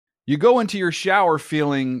You go into your shower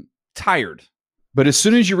feeling tired, but as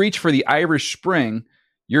soon as you reach for the Irish Spring,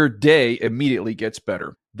 your day immediately gets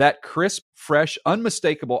better. That crisp, fresh,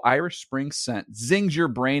 unmistakable Irish Spring scent zings your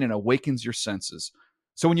brain and awakens your senses.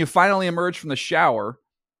 So when you finally emerge from the shower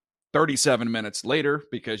 37 minutes later,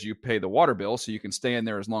 because you pay the water bill so you can stay in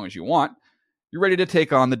there as long as you want, you're ready to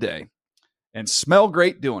take on the day and smell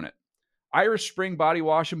great doing it. Irish Spring Body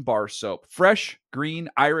Wash and Bar Soap. Fresh, green,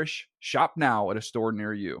 Irish. Shop now at a store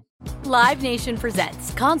near you. Live Nation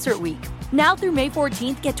presents Concert Week. Now through May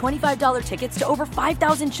 14th, get $25 tickets to over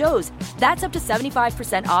 5,000 shows. That's up to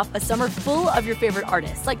 75% off a summer full of your favorite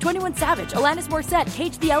artists like 21 Savage, Alanis Morissette,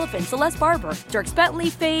 Cage the Elephant, Celeste Barber, Dierks Bentley,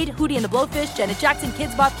 Fade, Hootie and the Blowfish, Janet Jackson,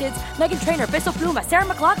 Kids Bop Kids, Meghan Trainor, Peso Pluma, Sarah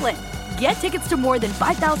McLachlan. Get tickets to more than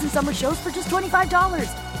 5,000 summer shows for just $25.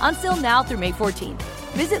 Until now through May 14th.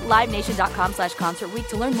 Visit LiveNation.com/Concert Week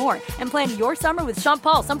to learn more and plan your summer with Sean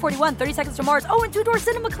Paul, Sum 41, 30 Seconds to Mars, and Two Door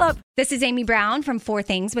Cinema Club. This is Amy Brown from 4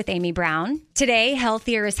 Things with Amy Brown. Today,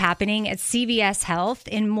 Healthier is happening at CVS Health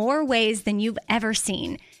in more ways than you've ever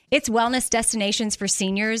seen. It's wellness destinations for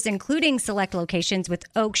seniors, including select locations with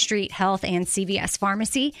Oak Street Health and CVS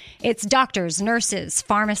Pharmacy. It's doctors, nurses,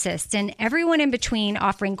 pharmacists, and everyone in between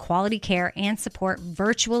offering quality care and support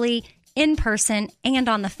virtually, in person, and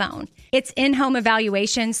on the phone. It's in-home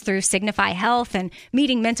evaluations through Signify Health and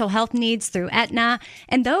meeting mental health needs through Aetna.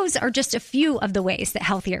 And those are just a few of the ways that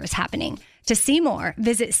Healthier is happening. To see more,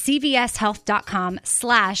 visit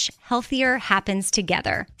cvshealth.com/healthier happens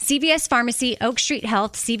together. CVS Pharmacy, Oak Street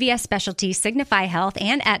Health, CVS Specialty, Signify Health,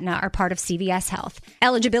 and Aetna are part of CVS Health.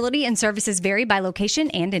 Eligibility and services vary by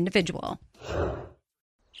location and individual.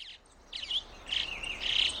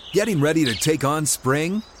 Getting ready to take on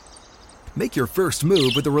spring? Make your first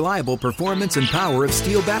move with the reliable performance and power of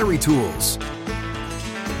Steel battery tools.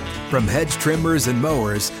 From hedge trimmers and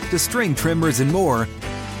mowers to string trimmers and more,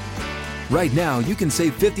 right now you can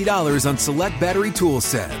save $50 on select battery tool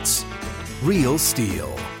sets. Real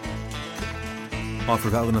Steel.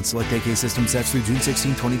 Offer valid on select AK system sets through June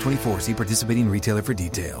 16, 2024. See participating retailer for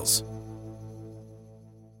details.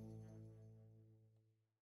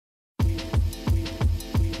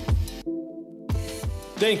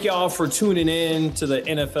 Thank y'all for tuning in to the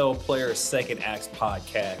NFL Players Second Acts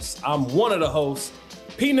podcast. I'm one of the hosts,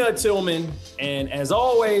 Peanut Tillman, and as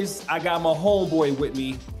always, I got my homeboy with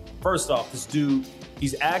me. First off, this dude,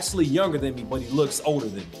 he's actually younger than me, but he looks older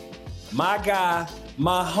than me. My guy,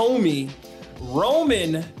 my homie,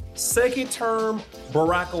 Roman, second-term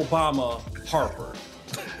Barack Obama Harper.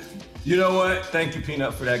 You know what? Thank you,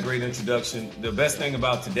 Peanut, for that great introduction. The best thing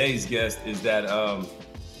about today's guest is that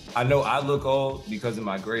I know I look old because of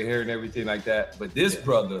my gray hair and everything like that, but this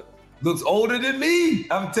brother looks older than me.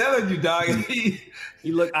 I'm telling you, dog. He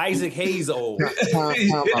look Isaac Hayes old.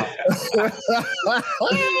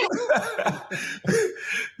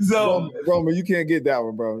 So, Roman, you can't get that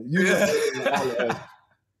one, bro.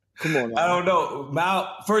 Come on. I don't know.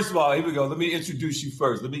 Now, first of all, here we go. Let me introduce you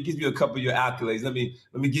first. Let me give you a couple of your accolades. Let me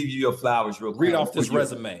give you your flowers real quick. Read off this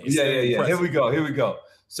resume. Yeah. Here we go.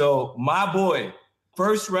 So, my boy,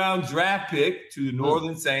 first round draft pick to the New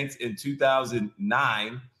Orleans Saints in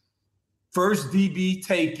 2009. First DB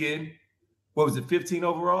taken, what was it, 15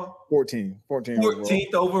 overall? 14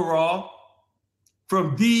 14th overall.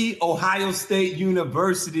 From The Ohio State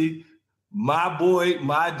University. My boy,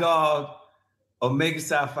 my dog, Omega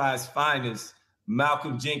Psi Phi's finest,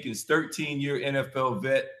 Malcolm Jenkins, 13-year NFL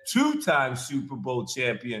vet, 2-time Super Bowl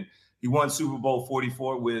champion. He won Super Bowl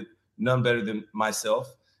 44 with none better than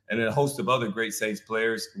myself, and a host of other great Saints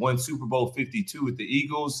players. Won Super Bowl 52 with the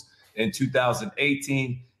Eagles in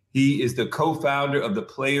 2018. He is the co-founder of the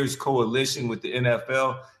Players Coalition with the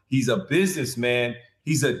NFL. He's a businessman.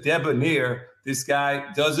 He's a debonair. This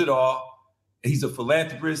guy does it all. He's a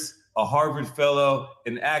philanthropist, a Harvard fellow,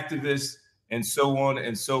 an activist, and so on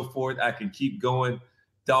and so forth. I can keep going.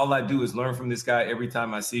 All I do is learn from this guy every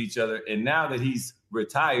time I see each other. And now that he's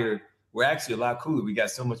retired, we're actually a lot cooler. We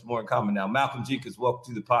got so much more in common now. Malcolm Jenkins,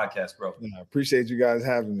 welcome to the podcast, bro. Yeah, I appreciate you guys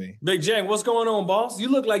having me. Big Jank, what's going on, boss? You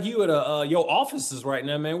look like you at your offices right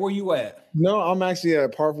now, man. Where you at? No, I'm actually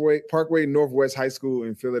at Parkway Northwest High School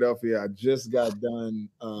in Philadelphia. I just got done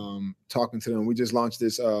talking to them. We just launched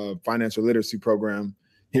this financial literacy program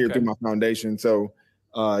here through my foundation. So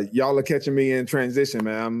y'all are catching me in transition,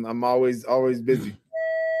 man. I'm always busy.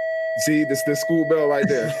 See, this the school bell right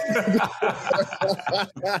there.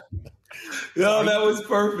 No, that was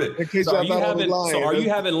perfect. So are you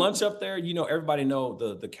having lunch up there? You know, everybody know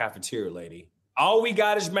the cafeteria lady. All we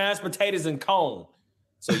got is mashed potatoes and cone.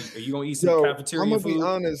 So are you gonna eat some cafeteria food? I'm gonna be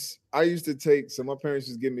honest. I used to take. So my parents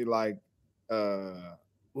just give me like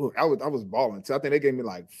I was balling. So I think they gave me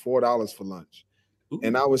like $4 for lunch. Ooh.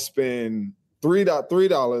 And I would spend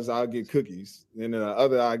 $3. I'll get cookies. And then the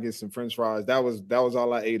other, I get some French fries. That was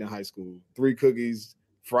all I ate in high school. 3 cookies,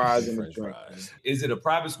 fries, and a drink. Is it a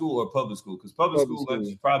private school or public school? Because public school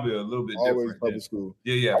is probably a little bit always different. Public school.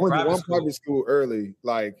 Yeah. I went to one private school early,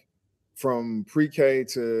 like from pre-K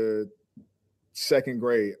to second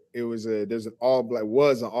grade. It was an all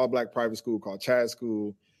black private school called Chad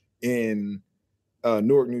School in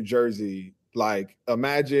Newark, New Jersey. Like,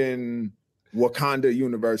 imagine Wakanda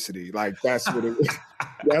University. Like, that's what it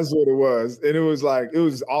that's what it was. And it was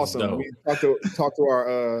awesome. We talked to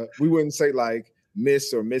our we wouldn't say like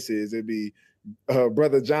Miss or Mrs. It'd be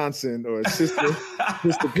Brother Johnson or Sister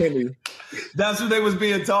Penny. That's what they was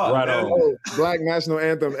being taught. Right on. Black national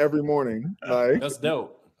anthem every morning. Like, that's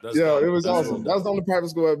dope. It was awesome. That was the only private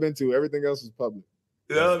school I've been to. Everything else was public.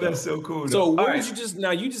 Yeah, that's so cool. So where did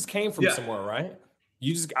you just came from somewhere, right?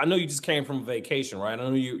 I know you just came from vacation, right? I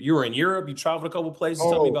know you were in Europe. You traveled a couple places.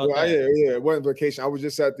 Tell me about that. Yeah. It wasn't vacation. I was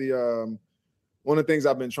just at the one of the things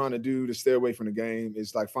I've been trying to do to stay away from the game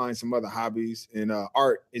is like find some other hobbies. And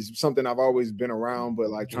art is something I've always been around, but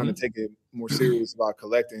like trying to take it more serious about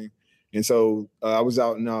collecting. And so I was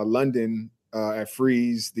out in London at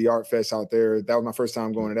Frieze, the art fest out there. That was my first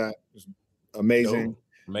time going to that. It was amazing.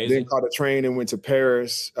 Then caught a train and went to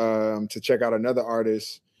Paris to check out another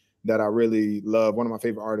artist that I really love. One of my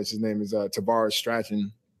favorite artists. His name is Tavares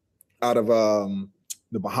Strachan out of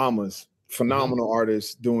the Bahamas. Phenomenal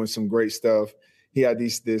artist doing some great stuff. He had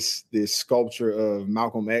this sculpture of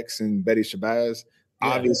Malcolm X and Betty Shabazz. Yeah.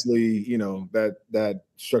 Obviously, that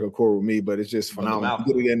struck a chord with me, but it's just phenomenal.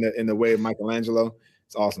 You get it in the way of Michelangelo.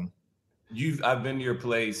 It's awesome. I've been to your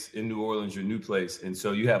place in New Orleans, your new place, and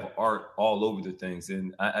so you have art all over the things.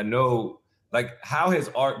 And I know, like, how has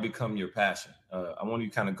art become your passion? I want you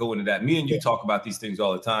to kind of go into that. Me and you talk about these things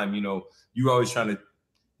all the time. You're always trying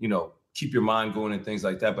to, keep your mind going and things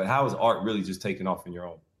like that. But how has art really just taken off on your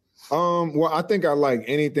own? Well, I think I like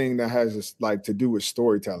anything that has to do with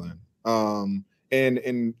storytelling. And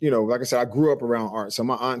like I said, I grew up around art. So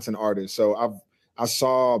my aunt's an artist. So I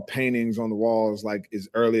saw paintings on the walls like as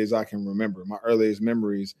early as I can remember. My earliest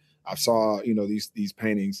memories, I saw, these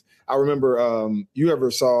paintings. I remember you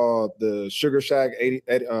ever saw the Sugar Shack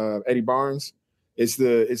Eddie Barnes? It's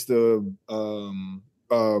the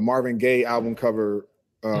Marvin Gaye album cover.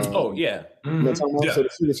 Oh yeah. Mm-hmm. So the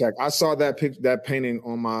Sugar Shack. I saw that painting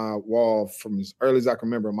on my wall from as early as I can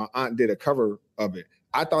remember. My aunt did a cover of it.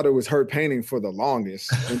 I thought it was her painting for the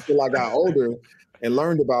longest until I got older and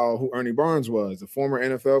learned about who Ernie Barnes was, a former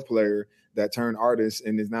NFL player that turned artist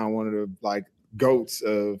and is now one of the goats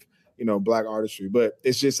of Black artistry. But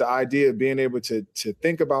it's just the idea of being able to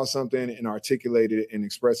think about something and articulate it and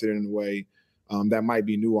express it in a way that might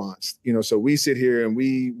be nuanced. So we sit here and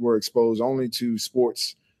we were exposed only to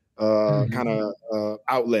sports kind of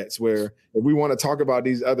outlets where if we want to talk about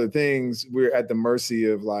these other things, we're at the mercy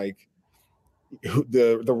of like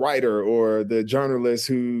the writer or the journalist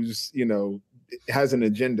who's, has an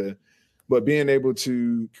agenda. But being able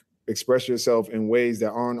to express yourself in ways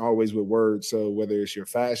that aren't always with words. So whether it's your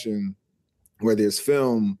fashion, whether it's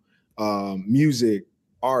film, music,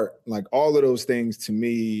 art, like all of those things to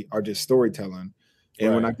me are just storytelling.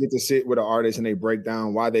 And when I get to sit with an artist and they break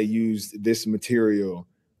down why they used this material,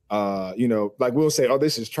 like we'll say, oh,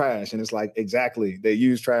 this is trash. And it's like, exactly. They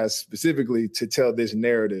use trash specifically to tell this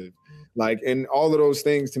narrative. Like, and all of those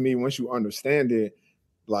things to me, once you understand it,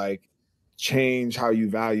 like change how you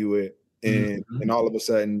value it. And all of a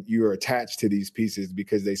sudden you're attached to these pieces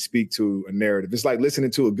because they speak to a narrative. It's like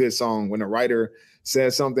listening to a good song when a writer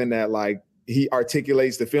says something that like he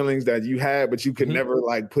articulates the feelings that you had, but you could never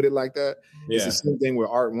like put it like that. Yeah. It's the same thing with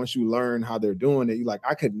art. Once you learn how they're doing it, you're like,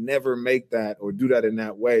 I could never make that or do that in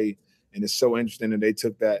that way. And it's so interesting that they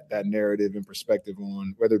took that narrative and perspective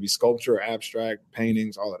on whether it be sculpture, abstract,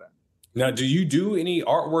 paintings, all of that. Now, do you do any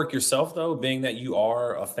artwork yourself, though, being that you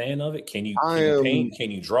are a fan of it? Can you paint?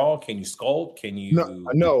 Can you draw? Can you sculpt? Can you?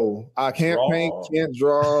 No, I can't paint, can't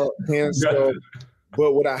draw, can't sculpt.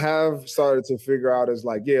 But what I have started to figure out is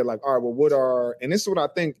like, all right, well, and this is what I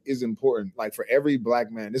think is important. Like for every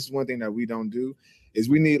Black man, this is one thing that we don't do is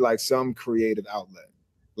we need like some creative outlet,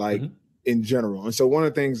 like in general. And so one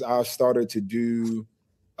of the things I started to do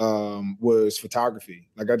was photography.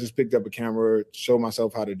 Like I just picked up a camera, show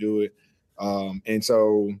myself how to do it. And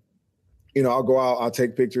so, I'll go out, I'll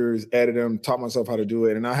take pictures, edit them, taught myself how to do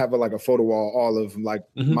it. And I have a photo wall, all of like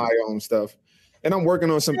my own stuff. And I'm working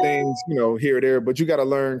on some things, here or there, but you got to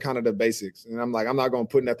learn kind of the basics. And I'm like, I'm not going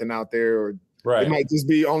to put nothing out there or it might just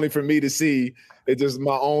be only for me to see. It's just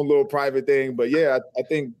my own little private thing. But yeah, I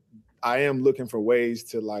think I am looking for ways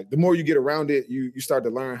to like, the more you get around it, you start to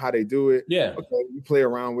learn how they do it. Yeah. Okay, you play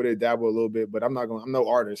around with it, dabble a little bit, but I'm no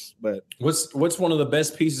artist. But what's one of the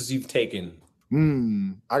best pieces you've taken?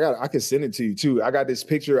 I could send it to you too. I got this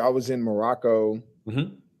picture. I was in Morocco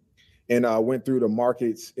and I went through the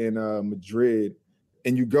markets in Madrid,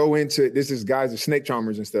 and you go into it. This is guys are snake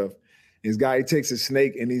charmers and stuff. This guy, he takes a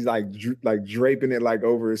snake and he's like draping it like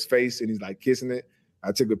over his face and he's like kissing it.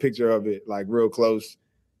 I took a picture of it like real close,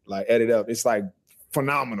 like edit up. It's like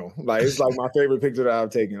phenomenal. Like it's like my favorite picture that I've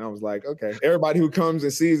taken. I was like, okay. Everybody who comes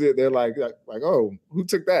and sees it, they're like, oh, who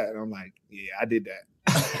took that? And I'm like, yeah, I did that.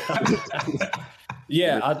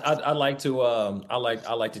 Yeah, I'd like to I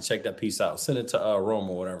like to check that piece out. Send it to Rome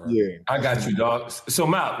or whatever. Yeah, I got you, dog. So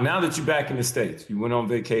Mal, now that you're back in the States, you went on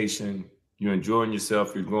vacation, you're enjoying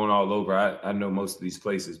yourself, you're going all over. I know most of these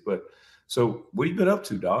places, but so what have you been up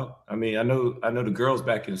to, dog? I mean, I know the girls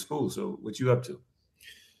back in school. So what you up to?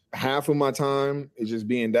 Half of my time is just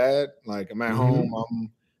being dad. Like I'm at home.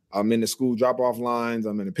 I'm in the school drop-off lines.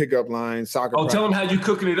 I'm in the pickup lines. Soccer. Oh, tell them how you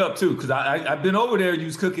cooking it up too, because I've been over there. You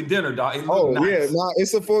was cooking dinner, dog. Yeah,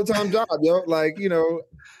 it's a full-time job, yo. Like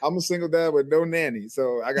I'm a single dad with no nanny,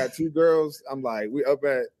 so I got 2 girls. I'm like, we up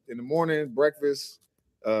in the morning, breakfast,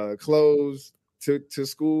 clothes. To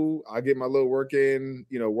school, I get my little work in,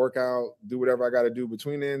 workout, do whatever I got to do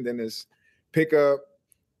between then. Then it's pick up,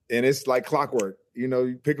 and it's like clockwork.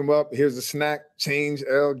 You pick them up. Here's a snack, change,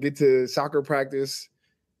 get to soccer practice,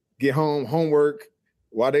 get home, homework.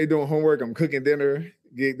 While they doing homework, I'm cooking dinner.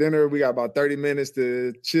 Get dinner. We got about 30 minutes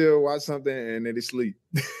to chill, watch something, and then they sleep.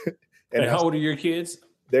 And how old are your kids?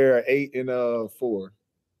 They're 8 and 4.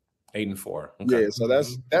 8 and 4. Okay. Yeah, so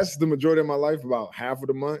that's the majority of my life, about half of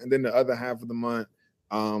the month, and then the other half of the month,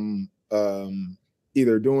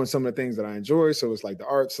 either doing some of the things that I enjoy, so it's like the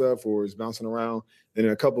art stuff, or it's bouncing around, and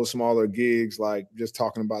then a couple of smaller gigs, like just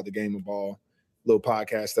talking about the game of ball, little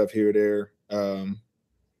podcast stuff here or there.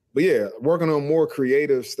 But yeah, working on more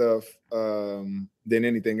creative stuff than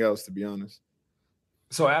anything else, to be honest.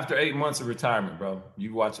 So after 8 months of retirement, bro,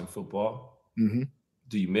 you watching football? Mm-hmm.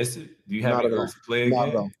 Do you miss it? Do you have any urge to play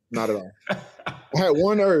again? Not at all. I had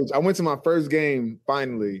one urge. I went to my first game,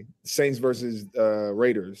 finally, Saints versus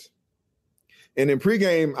Raiders. And in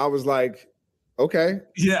pregame, I was like, okay.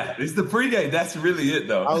 Yeah, it's the pregame. That's really it,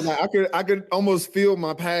 though. I was like, I could almost feel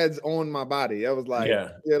my pads on my body. I was like,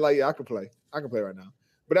 I could play. I can play right now.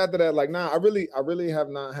 But after that, like, I really have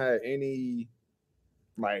not had any,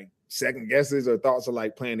 like, second guesses or thoughts of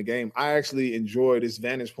like playing the game. I actually enjoy this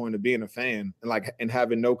vantage point of being a fan and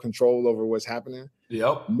having no control over what's happening.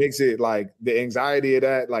 Yep. Makes it like the anxiety of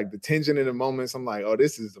that, like the tension in the moments. I'm like, oh,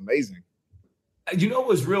 this is amazing. You know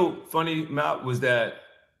what's real funny, Matt, was that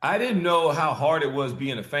I didn't know how hard it was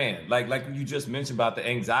being a fan. Like you just mentioned about the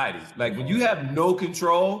anxiety. Like when you have no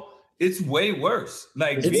control, it's way worse.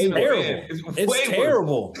 Like it's being terrible. A fan, it's way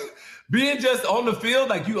terrible. Worse. Being just on the field,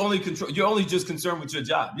 like you're only just concerned with your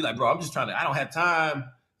job. You're like, bro, I don't have time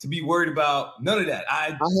to be worried about none of that.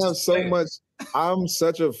 I have so much. I'm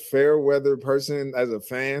such a fair weather person as a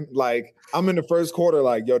fan. Like I'm in the first quarter,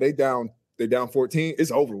 like, yo, they down 14.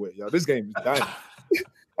 It's over with, yo. This game is dying.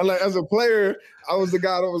 And like as a player, I was the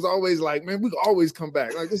guy that was always like, man, we can always come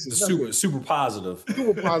back. Like this is super positive.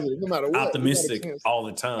 Super positive, no matter what. Optimistic all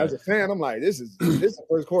the time. As a fan, I'm like, this is the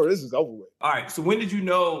first quarter. This is over with. All right. So when did you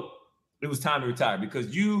know it was time to retire?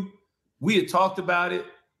 Because we had talked about it,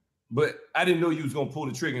 but I didn't know you was gonna pull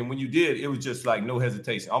the trigger. And when you did, it was just like no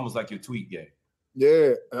hesitation, almost like your tweet game.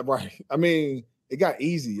 Yeah, right. I mean, it got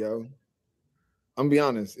easy, yo. I'm gonna be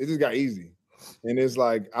honest, it just got easy. And it's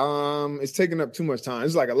like, it's taking up too much time.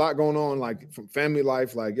 It's like a lot going on, like from family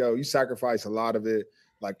life, like, yo, you sacrifice a lot of it.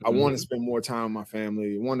 Like I want to spend more time with my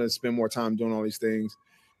family, want to spend more time doing all these things.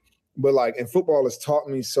 But like in football, it's taught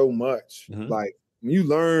me so much. Like you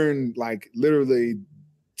learn like literally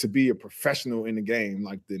to be a professional in the game,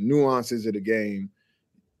 like the nuances of the game,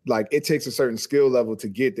 like it takes a certain skill level to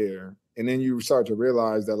get there. And then you start to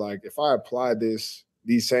realize that like, if I apply these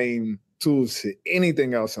same tools to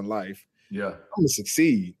anything else in life, I'm gonna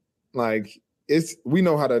succeed. Like we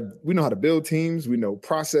know how to build teams, we know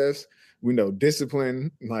process, we know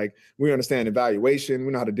discipline, like we understand evaluation,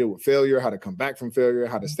 we know how to deal with failure, how to come back from failure,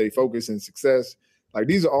 how to stay focused in success. Like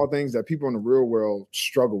these are all things that people in the real world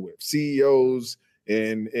struggle with. CEOs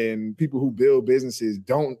and people who build businesses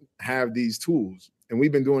don't have these tools. And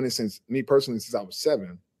we've been doing this since I was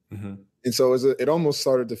 7. And so it almost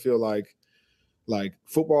started to feel like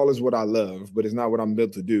football is what I love, but it's not what I'm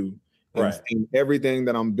built to do. Right. And everything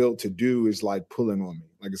that I'm built to do is like pulling on me,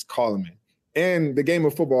 like it's calling me. And the game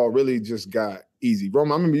of football really just got easy.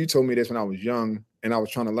 Rome, I remember you told me this when I was young. and I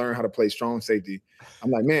was trying to learn how to play strong safety.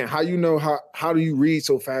 I'm like, man, how do you read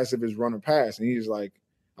so fast if it's run or pass? And he's like,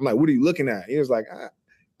 I'm like, what are you looking at? He was like,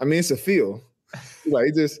 I mean, it's a feel.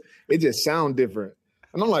 Like it just sound different.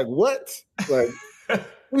 And I'm like, what? Like, what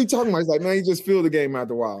are you talking about? He's like, man, you just feel the game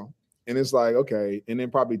after a while. And it's like, okay. And then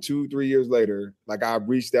probably 2-3 years later, like I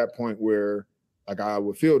reached that point where like I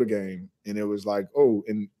would feel the game. And it was like, oh,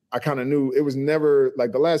 and I kind of knew it was never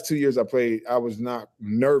like the last 2 years I played, I was not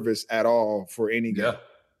nervous at all for any game. Yeah.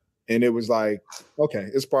 And it was like, okay,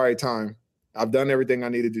 it's probably time. I've done everything I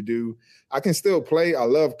needed to do. I can still play. I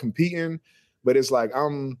love competing, but it's like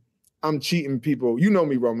I'm cheating people. You know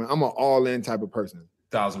me, Roman. I'm an all-in type of person.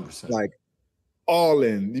 1,000%. Like all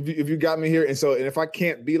in. If you got me here, and if I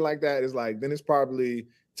can't be like that, it's like then it's probably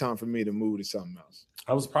time for me to move to something else.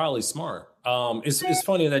 I was probably smart. It's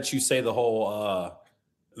funny that you say the whole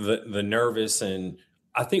the nervous, and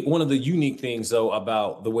I think one of the unique things though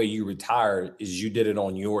about the way you retired is you did it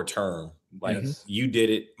on your term. Like you did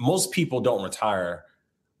it. Most people don't retire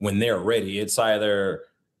when they're ready. It's either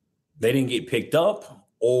they didn't get picked up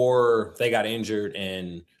or they got injured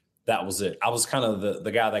and that was it. I was kind of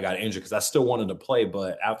the guy that got injured because I still wanted to play.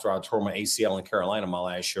 But after I tore my ACL in Carolina my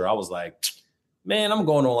last year, I was like, man, I'm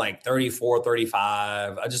going on like 34,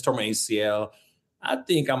 35. I just tore my ACL. I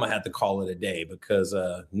think I'm going to have to call it a day because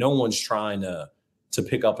no one's trying to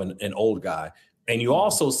pick up an old guy. And you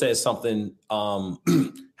also said something,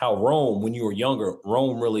 how Rome, when you were younger,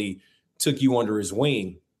 Rome really took you under his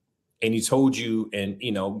wing and he told you and,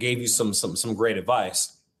 gave you some great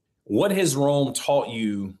advice. What has Rome taught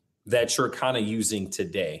you that you're kind of using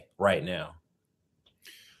today, right now?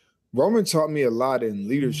 Roman taught me a lot in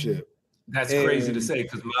leadership. That's crazy to say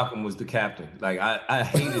because Malcolm was the captain. Like I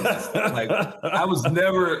hated that. Like I was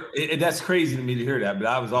never. That's crazy to me to hear that. But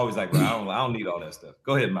I was always like, well, I don't need all that stuff.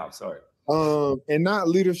 Go ahead, Malcolm. Sorry. And not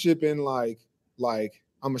leadership in like I'm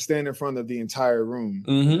gonna stand in front of the entire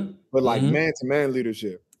room, but like man to man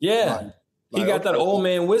leadership. Yeah, he got that old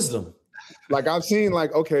man wisdom. Like I've seen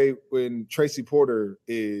like, okay, when Tracy Porter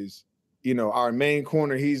is, our main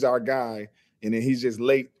corner, he's our guy. And then he's just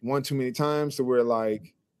late one too many times. So we're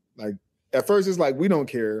like at first it's like, we don't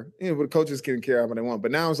care. But the coaches can care how they want.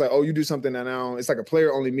 But now it's like, oh, you do something that now it's like a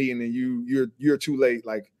player only meeting and you're too late.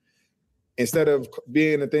 Like instead of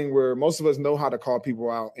being a thing where most of us know how to call people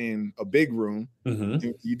out in a big room,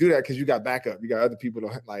 you do that because you got backup. You got other people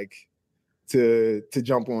to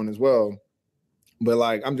jump on as well. But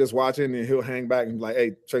like I'm just watching and he'll hang back and be like,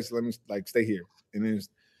 hey, Tracy, let me stay here. And then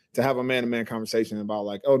to have a man-to-man conversation about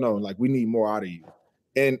like, oh no, like we need more out of you.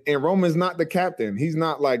 And Roman's not the captain. He's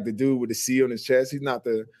not like the dude with the C on his chest. He's not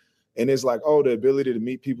and it's like, oh, the ability to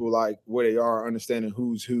meet people like where they are, understanding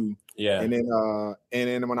who's who. Yeah. And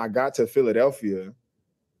then when I got to Philadelphia,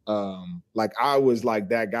 like I was like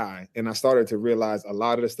that guy. And I started to realize a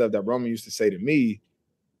lot of the stuff that Roman used to say to me,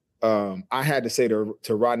 I had to say to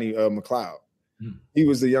Rodney McLeod. He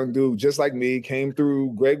was a young dude just like me, came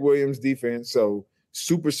through Greg Williams defense. So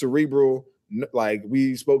super cerebral, like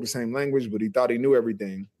we spoke the same language, but he thought he knew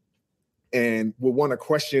everything and would want to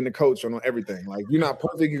question the coach on everything. Like, you're not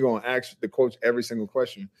perfect, you're going to ask the coach every single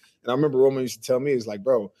question. And I remember Roman used to tell me, it's like,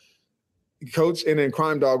 bro, coach, and then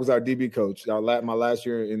Crime Dog was our DB coach my last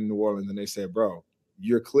year in New Orleans, and they said, bro,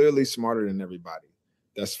 you're clearly smarter than everybody.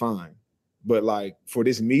 That's fine. But like for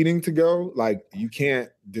this meeting to go, like you can't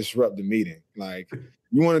disrupt the meeting. Like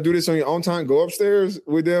you want to do this on your own time, go upstairs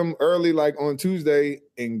with them early, like on Tuesday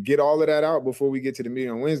and get all of that out before we get to the meeting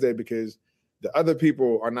on Wednesday, because the other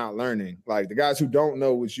people are not learning. Like the guys who don't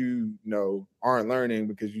know what you know aren't learning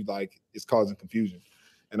because you like, it's causing confusion.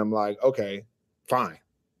 And I'm like, okay, fine.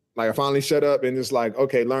 Like I finally shut up and just like,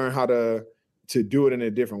 okay, learn how to do it in a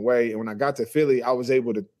different way. And when I got to Philly, I was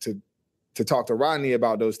able to talk to Rodney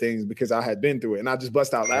about those things because I had been through it. And I just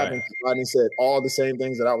bust out laughing. Right. Rodney said all the same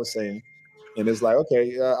things that I was saying. And it's like,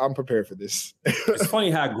 okay, I'm prepared for this. It's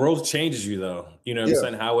funny how growth changes you though. You know what I'm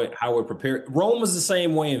saying? How we're prepared. Rome was the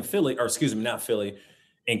same way in Philly, or excuse me, not Philly,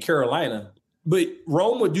 in Carolina. But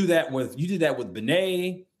Rome would do that you did that with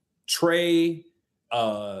Benet, Trey,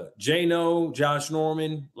 Jano, Josh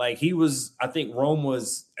Norman. Like I think Rome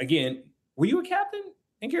was, again, were you a captain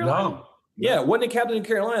in Carolina? No. Yeah, wasn't a captain in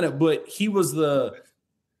Carolina, but he was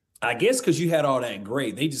I guess because you had all that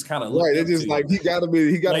great, they just kind of looked right. They just like he got to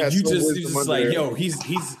like have you just like there. Yo,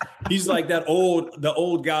 he's like the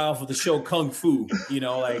old guy off of the show Kung Fu. You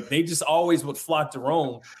know, like they just always would flock to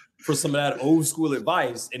Rome for some of that old school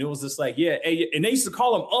advice, and it was just like, yeah, hey, and they used to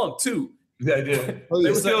call him Unc too. Yeah, they did. They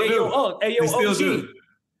was like, hey yo, Unc, hey yo, OG,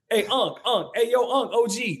 hey Unc, hey yo, Unc,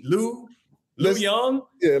 OG, Lou Young.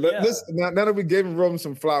 Yeah, listen. Now that we gave Rome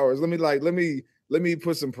some flowers, let me let me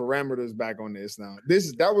put some parameters back on this now.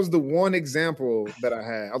 That was the one example that I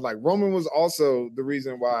had. I was like, Roman was also the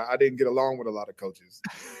reason why I didn't get along with a lot of coaches.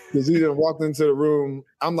 Because he done walked into the room.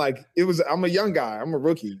 I'm a young guy. I'm a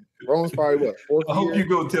rookie. Roman's probably what, fourth year? I hope you're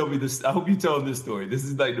going to tell me this. I hope you tell this story. This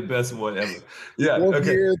is like the best one ever. Yeah. Fourth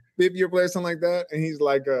year, fifth year player, something like that. And he's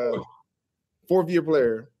like a fourth year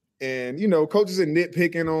player. And, coaches are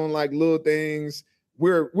nitpicking on like little things.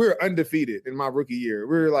 We're undefeated in my rookie year.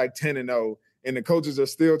 We're like 10-0. And the coaches are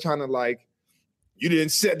still trying to like, you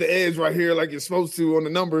didn't set the edge right here like you're supposed to on the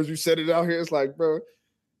numbers. You set it out here. It's like, bro.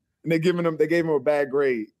 And they gave him a bad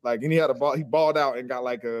grade. Like, and he balled out and got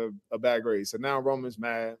like a bad grade. So now Roman's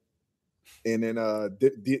mad. And then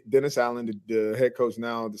Dennis Allen, the head coach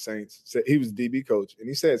now of the Saints, said he was DB coach. And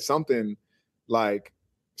he said something like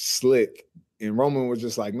slick. And Roman was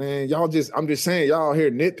just like, man, I'm just saying, y'all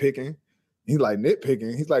here nitpicking. He's like,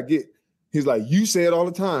 nitpicking. He's like, you say it all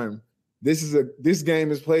the time. This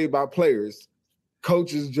game is played by players.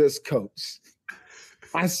 Coaches just coach.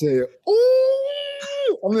 I said,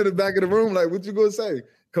 ooh, I'm in the back of the room like, what you gonna say?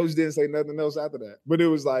 Coach didn't say nothing else after that. But it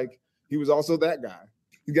was like, he was also that guy.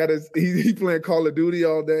 He playing Call of Duty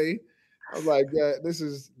all day. I was like, yeah, this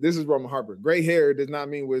is Roman Harper. Gray hair does not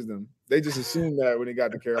mean wisdom. They just assumed that when he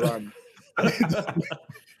got to Carolina.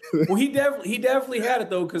 Well, he definitely had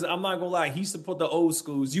it though, because I'm not gonna lie, he used to put the old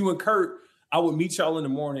schools. You and Kurt, I would meet y'all in the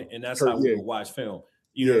morning, and that's how we would watch film.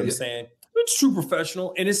 You know what I'm saying? It's true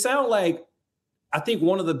professional, and it sounds like I think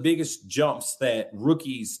one of the biggest jumps that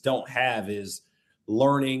rookies don't have is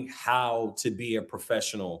learning how to be a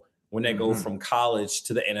professional when they go from college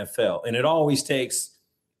to the NFL, and it always takes,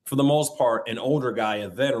 for the most part, an older guy, a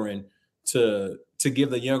veteran, to give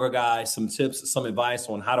the younger guy some tips, some advice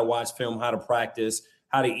on how to watch film, how to practice,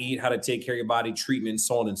 how to eat, how to take care of your body, treatment,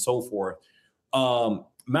 so on and so forth.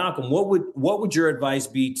 Malcolm, what would your advice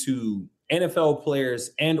be to NFL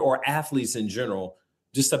players and or athletes in general,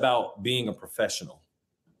 just about being a professional?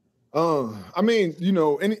 I mean,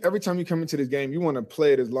 every time you come into this game, you want to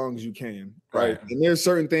play it as long as you can, right? And there's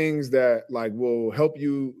certain things that like will help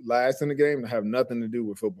you last in the game that have nothing to do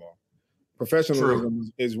with football.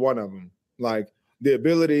 Professionalism is one of them. Like the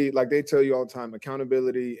ability, like they tell you all the time,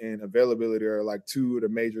 accountability and availability are like two of the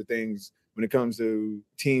major things when it comes to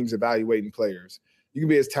teams evaluating players. You can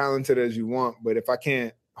be as talented as you want, but if I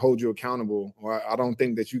can't hold you accountable, or I don't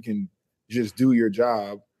think that you can just do your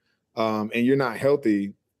job, and you're not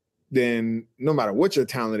healthy, then no matter what your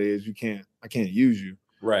talent is, I can't use you.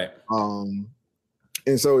 Right. And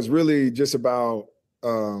so it's really just about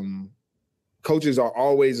coaches are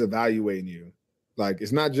always evaluating you. Like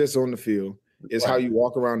it's not just on the field. It's how you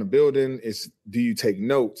walk around the building. It's do you take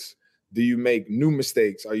notes? Do you make new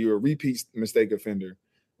mistakes? Are you a repeat mistake offender?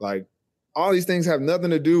 Like all these things have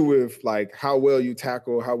nothing to do with like how well you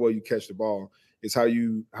tackle, how well you catch the ball. It's how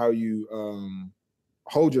you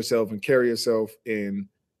hold yourself and carry yourself and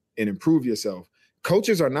improve yourself.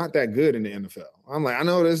 Coaches are not that good in the NFL. I'm like, I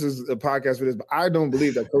know this is a podcast for this, but I don't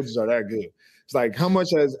believe that coaches are that good. It's like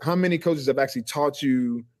how many coaches have actually taught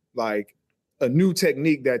you like a new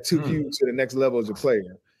technique that took you to the next level as a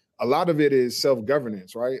player? A lot of it is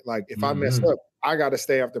self-governance, right? Like if I mess up, I got to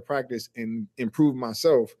stay after practice and improve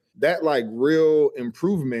myself. That like real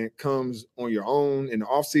improvement comes on your own in the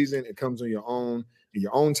off season. It comes on your own in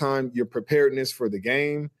your own time. Your preparedness for the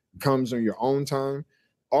game comes on your own time.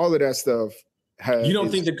 All of that stuff. You don't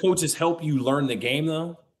think the coaches help you learn the game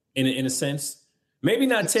though, in a sense? Maybe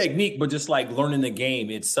not technique, but just like learning the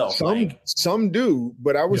game itself. Some do,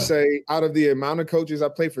 but I would say out of the amount of coaches, I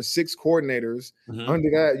played for 6 coordinators. Under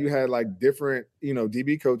that, you had like different,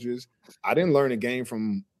 DB coaches. I didn't learn the game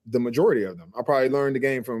from the majority of them. I probably learned the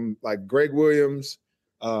game from like Greg Williams,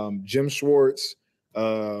 Jim Schwartz,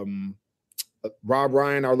 Rob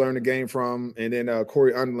Ryan. I learned the game from, and then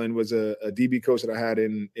Corey Underlin was a DB coach that I had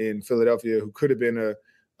in Philadelphia who could have been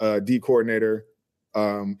a D coordinator.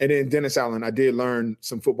 And then Dennis Allen, I did learn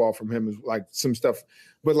some football from him, like some stuff,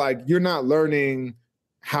 but like you're not learning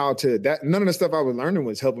how to that. None of the stuff I was learning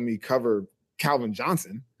was helping me cover Calvin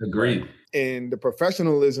Johnson. Agreed. And the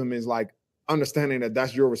professionalism is like understanding that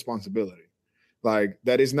that's your responsibility. Like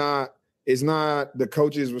that is not, it's not the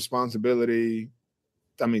coach's responsibility.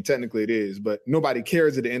 I mean, technically it is, but nobody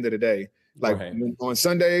cares at the end of the day. Like on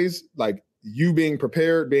Sundays, like you being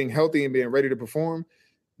prepared, being healthy and being ready to perform,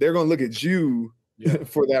 they're going to look at you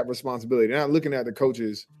for that responsibility. They're not looking at the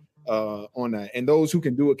coaches on that. And those who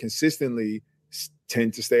can do it consistently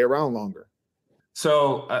tend to stay around longer.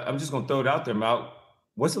 So I'm just going to throw it out there, Mal.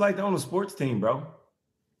 What's it like to own a sports team, bro?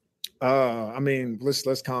 I mean,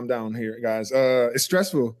 let's calm down here, guys. It's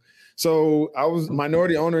stressful. So I was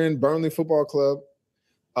minority owner in Burnley Football Club.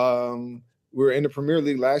 we were in the Premier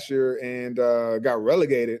League last year and got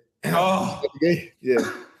relegated. Oh,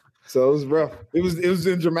 yeah. So it was rough. It was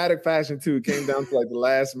in dramatic fashion too. It came down to like the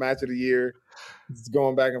last match of the year. It's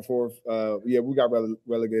going back and forth. We got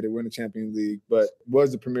relegated. We're in the Champions League, but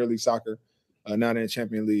was the Premier League soccer, not in the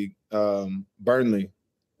Champions League. Burnley.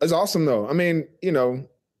 It's awesome though. I mean,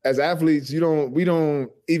 as athletes, we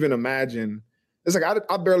don't even imagine. It's like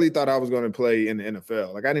I barely thought I was going to play in the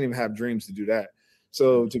NFL. Like I didn't even have dreams to do that.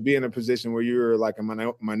 So to be in a position where you're like a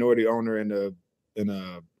minority owner in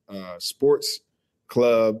a sports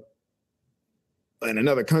club in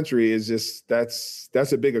another country is just that's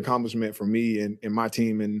a big accomplishment for me and my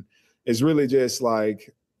team. And it's really just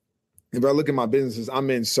like, if I look at my businesses, I'm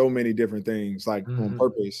in so many different things like on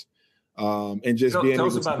purpose. And just being tell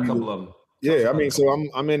able us about a couple of them. Yeah, I mean, so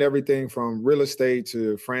I'm in everything from real estate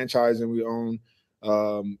to franchising. We own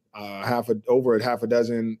over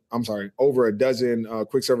a dozen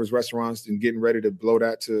quick service restaurants and getting ready to blow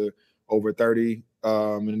that to over 30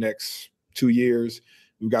 in the next 2 years.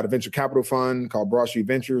 We've got a venture capital fund called Broad Street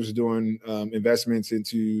Ventures doing investments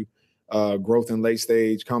into growth in late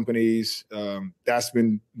stage companies. That's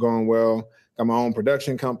been going well. Got my own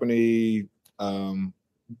production company.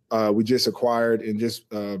 We just acquired and just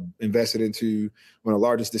invested into one of the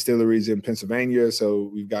largest distilleries in Pennsylvania.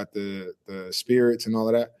 So we've got the spirits and all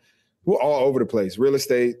of that. We're all over the place. Real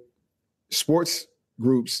estate, sports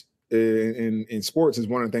groups in sports is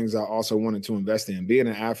one of the things I also wanted to invest in. Being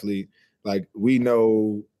an athlete, like we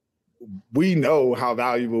know how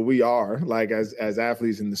valuable we are, like as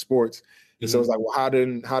athletes in the sports. And so it's like, well, how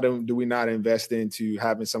do we not invest into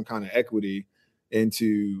having some kind of equity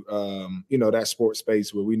into that sports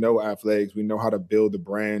space where we know athletics, we know how to build a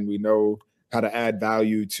brand, we know how to add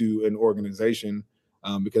value to an organization,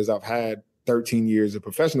 because I've had 13 years of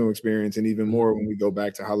professional experience and even more when we go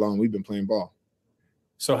back to how long we've been playing ball.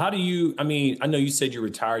 So how do you, I know you said you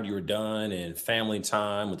retired, you were done, and family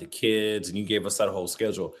time with the kids, and you gave us that whole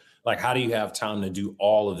schedule. Like, how do you have time to do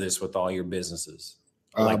all of this with all your businesses?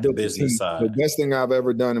 Like the business side. The best thing I've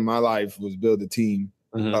ever done in my life was build a team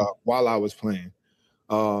while I was playing.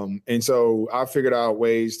 And so I figured out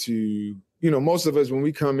ways to, most of us, when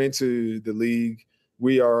we come into the league,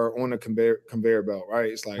 we are on a conveyor belt,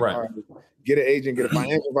 right? It's like, all right, get an agent, get a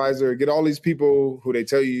financial advisor, get all these people who they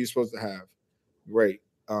tell you you're supposed to have. Great.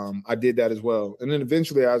 I did that as well. And then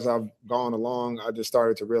eventually, as I've gone along, I just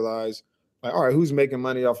started to realize, like, all right, who's making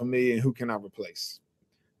money off of me and who can I replace?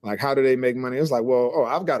 Like, how do they make money? It's like, well,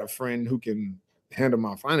 I've got a friend who can handle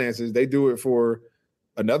my finances. They do it for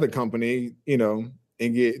another company, and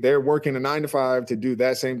they're working a 9-to-5 to do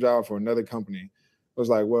that same job for another company. I was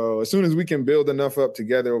like, well, as soon as we can build enough up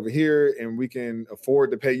together over here and we can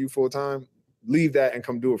afford to pay you full time, leave that and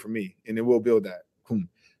come do it for me. And then we'll build that.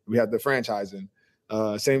 We have the franchising.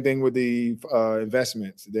 Same thing with the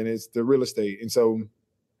investments. Then it's the real estate. And so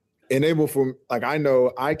I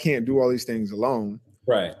know I can't do all these things alone.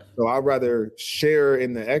 Right. So I'd rather share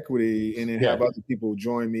in the equity and then have other people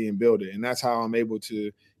join me and build it. And that's how I'm able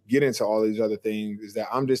to get into all these other things, is that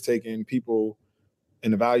I'm just taking people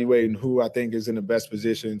and evaluating who I think is in the best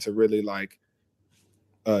position to really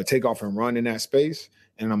take off and run in that space.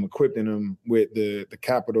 And I'm equipping them with the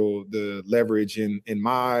capital, the leverage in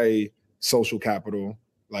my social capital,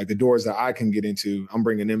 like the doors that I can get into, I'm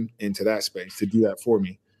bringing them into that space to do that for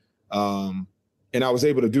me. And I was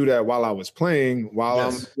able to do that while I was playing,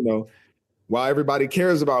 while while everybody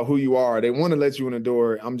cares about who you are. They want to let you in the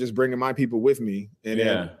door. I'm just bringing my people with me. And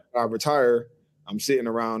then when I retire, I'm sitting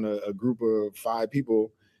around a group of 5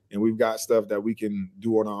 people and we've got stuff that we can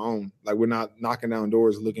do on our own. Like, we're not knocking down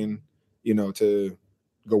doors looking, to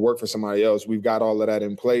go work for somebody else. We've got all of that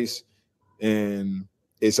in place, and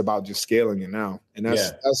it's about just scaling it now. And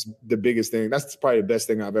that's the biggest thing. That's probably the best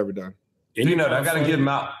thing I've ever done. I gotta give him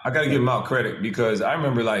out credit, because I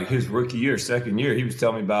remember like his rookie year, second year, he was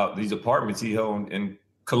telling me about these apartments he owned in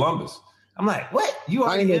Columbus. I'm like, what? You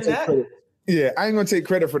already in that? Yeah, I ain't gonna take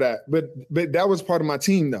credit for that, but that was part of my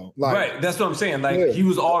team though. Like, right, that's what I'm saying. Like, he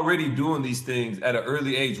was already doing these things at an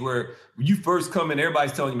early age, where when you first come in,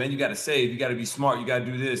 everybody's telling you, man, you got to save, you got to be smart, you got to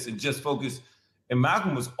do this, and just focus. And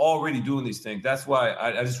Malcolm was already doing these things. That's why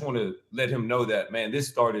I just want to let him know that, man, this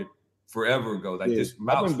started forever ago. Like, this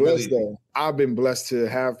I've been blessed to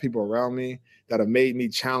have people around me that have made me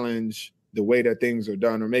challenge the way that things are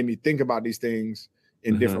done, or made me think about these things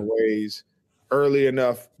in different ways early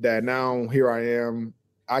enough that now here I am.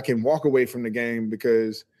 I can walk away from the game,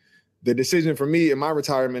 because the decision for me in my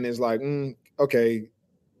retirement is like, okay,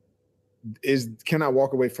 can I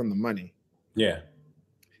walk away from the money? Yeah.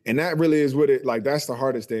 And that really is that's the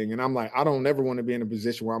hardest thing. And I'm like, I don't ever want to be in a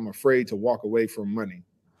position where I'm afraid to walk away from money.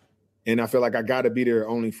 And I feel like I got to be there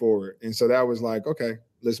only for it. And so that was like, okay,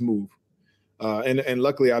 let's move. And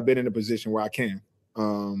luckily I've been in a position where I can.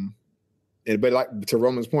 But like to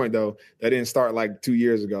Roman's point though, that didn't start like 2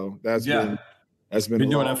 years ago. That's been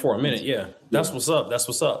doing that for a minute. Yeah. That's what's up. That's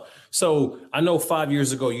what's up. So I know 5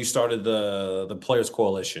 years ago you started the Players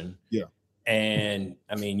Coalition. Yeah. And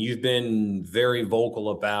I mean, you've been very vocal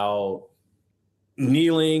about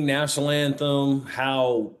kneeling, national anthem,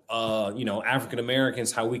 how African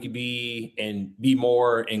Americans, how we could be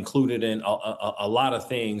more included in a lot of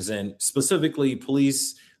things, and specifically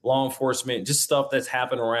police, law enforcement, just stuff that's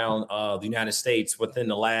happened around the United States within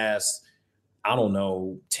the last,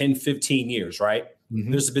 10, 15 years, right?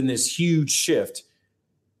 Mm-hmm. There's been this huge shift.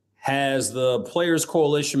 Has the Players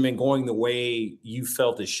Coalition been going the way you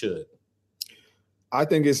felt it should? I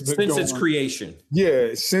think it's been since its creation.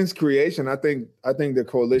 Yeah, since creation, I think the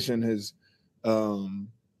coalition has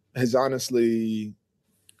honestly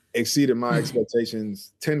exceeded my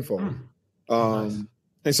expectations tenfold. Nice.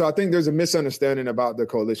 And so I think there's a misunderstanding about the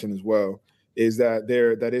coalition as well, is that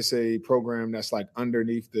it's a program that's like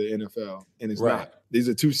underneath the NFL, and it's not. These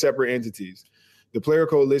are two separate entities. The Player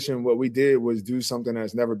Coalition, what we did was do something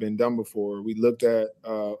that's never been done before. We looked at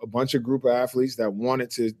a bunch of group of athletes that wanted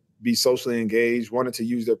to be socially engaged, wanted to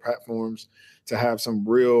use their platforms to have some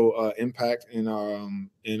real impact in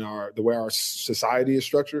the way our society is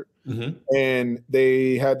structured. Mm-hmm. And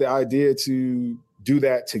they had the idea to do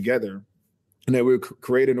that together. And they would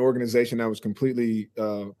create an organization that was completely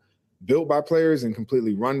built by players and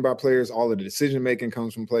completely run by players. All of the decision-making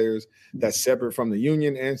comes from players. That's separate from the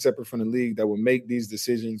union and separate from the league, that will make these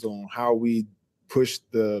decisions on how we push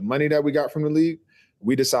the money that we got from the league.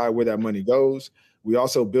 We decide where that money goes. We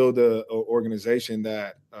also build a organization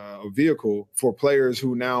that a vehicle for players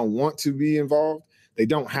who now want to be involved. They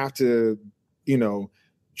don't have to,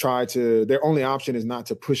 their only option is not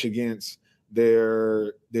to push against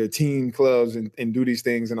their team clubs and do these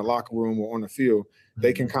things in a locker room or on the field.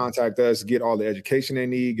 They can contact us, get all the education they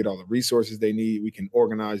need, get all the resources they need. We can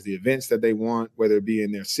organize the events that they want, whether it be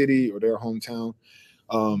in their city or their hometown,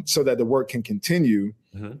 so that the work can continue.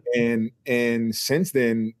 Mm-hmm. And since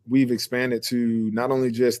then, we've expanded to not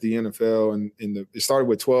only just the NFL, and it started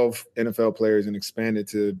with 12 NFL players and expanded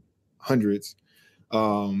to hundreds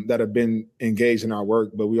that have been engaged in our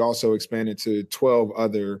work. But we also expanded to 12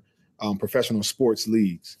 other professional sports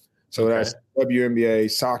leagues. So that's WNBA,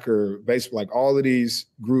 soccer, baseball. Like all of these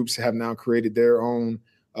groups have now created their own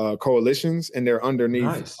coalitions, and they're underneath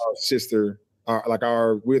our sister.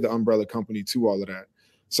 We're the umbrella company to all of that.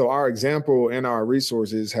 So our example and our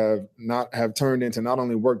resources have turned into not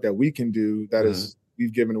only work that we can do, that is,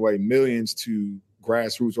 we've given away millions to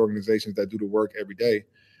grassroots organizations that do the work every day,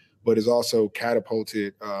 but has also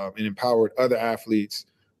catapulted and empowered other athletes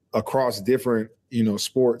across different,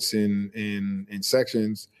 sports and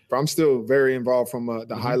sections. I'm still very involved from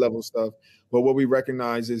the high level stuff, but what we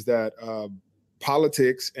recognize is that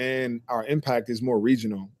politics and our impact is more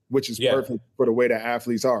regional, which is perfect for the way that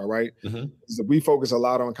athletes are, right? Mm-hmm. So we focus a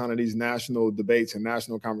lot on kind of these national debates and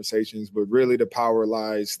national conversations, but really the power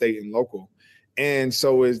lies state and local. And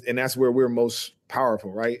that's where we're most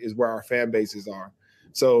powerful, right? Is where our fan bases are.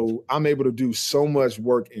 So I'm able to do so much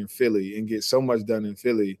work in Philly and get so much done in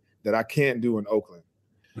Philly that I can't do in Oakland.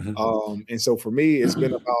 Mm-hmm. And so for me, it's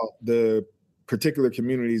been about the particular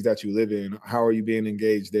communities that you live in. How are you being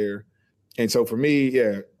engaged there? And so for me,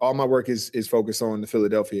 all my work is focused on the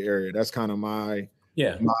Philadelphia area. That's kind of my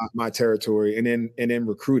territory. And then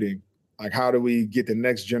recruiting, like how do we get the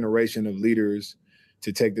next generation of leaders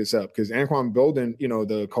to take this up? Because Anquan Boldin,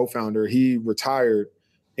 the co-founder, he retired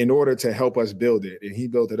in order to help us build it. And he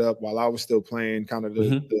built it up while I was still playing kind of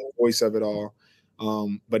the voice of it all.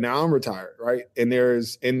 But now I'm retired, right? And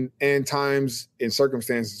and times and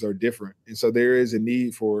circumstances are different. And so there is a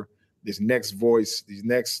need for this next voice, these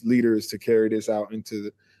next leaders to carry this out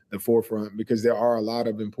into the forefront, because there are a lot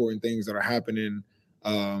of important things that are happening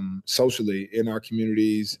socially in our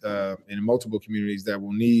communities, in multiple communities, that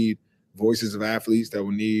will need voices of athletes, that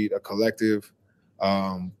will need a collective,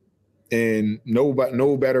 and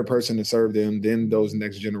no better person to serve them than those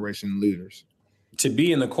next generation leaders. To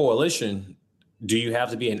be in the coalition, do you have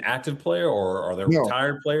to be an active player, or are there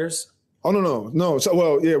retired players? Oh, no.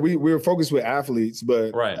 So, we're focused with athletes,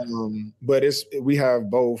 but but we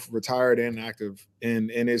have both retired and active,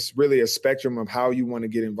 and it's really a spectrum of how you want to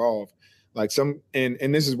get involved. Like and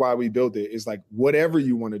this is why we built it. It's like whatever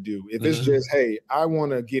you want to do. If it's just, hey, I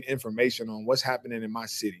want to get information on what's happening in my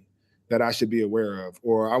city that I should be aware of,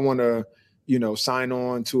 or I want to, sign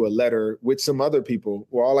on to a letter with some other people,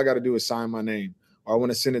 or all I got to do is sign my name, or I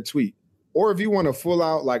want to send a tweet. Or if you want to full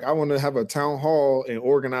out, like I want to have a town hall and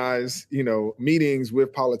organize, meetings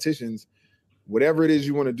with politicians, whatever it is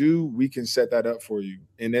you want to do, we can set that up for you.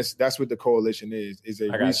 And that's what the coalition is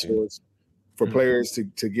a resource for players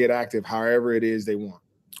to get active however it is they want.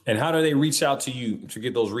 And how do they reach out to you to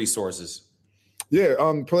get those resources? Yeah,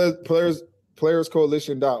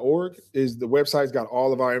 playerscoalition.org is the website's got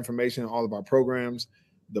all of our information, all of our programs,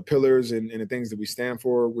 the pillars and the things that we stand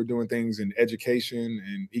for. We're doing things in education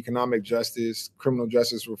and economic justice, criminal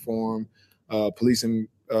justice reform, police and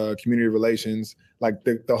community relations, like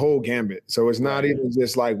the whole gambit. So it's not even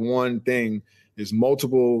just like one thing. There's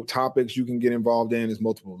multiple topics you can get involved in. There's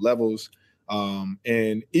multiple levels.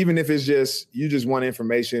 And even if it's just, you just want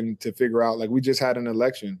information to figure out, like we just had an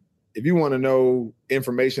election. If you want to know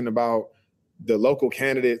information about the local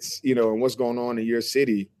candidates, and what's going on in your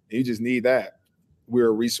city, and you just need that, we're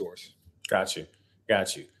a resource. Got you.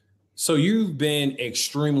 So you've been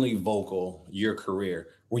extremely vocal your career.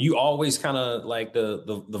 Were you always kind of like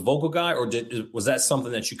the vocal guy, or was that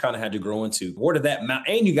something that you kind of had to grow into? Where did that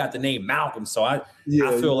and you got the name Malcolm, so I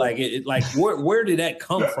feel like it like where did that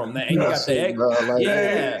come from? That and you got the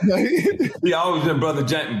he always been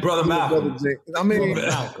brother Malcolm. I mean,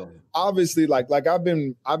 Malcolm. Obviously, like I've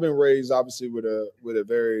been raised obviously with a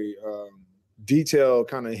very detailed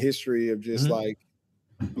kind of history of just like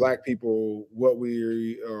Black people, what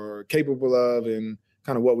we are capable of, and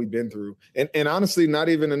kind of what we've been through. And honestly, not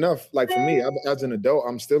even enough. Like for me, as an adult,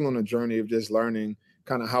 I'm still on a journey of just learning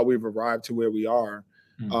kind of how we've arrived to where we are.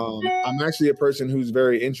 I'm actually a person who's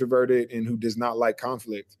very introverted and who does not like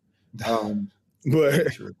conflict. But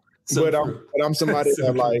I'm somebody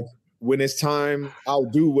that like, when it's time, I'll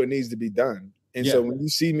do what needs to be done. And so when you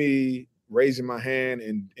see me raising my hand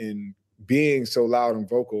and being so loud and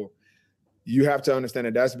vocal, you have to understand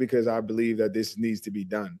that that's because I believe that this needs to be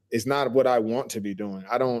done. It's not what I want to be doing.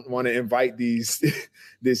 I don't want to invite this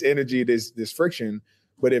energy, this friction.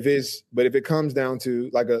 But if it comes down to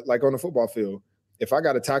like on the football field, if I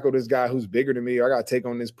got to tackle this guy who's bigger than me, or I got to take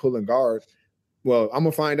on this pulling guard, well, I'm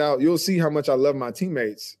gonna find out. You'll see how much I love my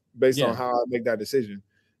teammates based on how I make that decision.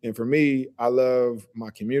 And for me, I love my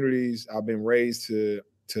communities. I've been raised to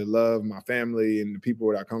love my family and the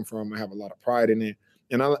people that I come from. I have a lot of pride in it.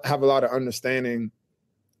 And I have a lot of understanding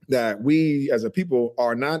that we as a people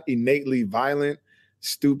are not innately violent,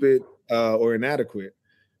 stupid, or inadequate.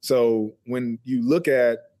 So when you look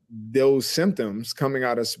at those symptoms coming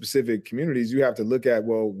out of specific communities, you have to look at,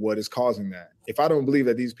 well, what is causing that? If I don't believe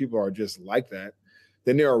that these people are just like that,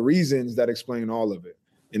 then there are reasons that explain all of it.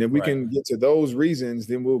 And if we can get to those reasons,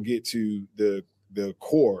 then we'll get to the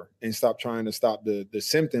core and stop trying to stop the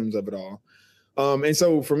symptoms of it all. And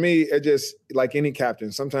so for me, it just like any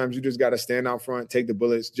captain, sometimes you just got to stand out front, take the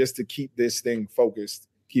bullets just to keep this thing focused,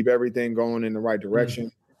 keep everything going in the right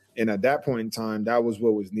direction. And at that point in time, that was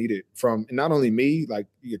what was needed from not only me, like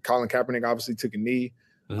Colin Kaepernick obviously took a knee,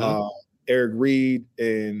 Eric Reed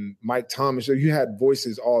and Mike Thomas. So you had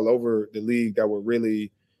voices all over the league that were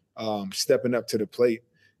really stepping up to the plate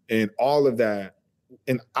and all of that.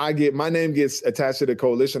 And my name gets attached to the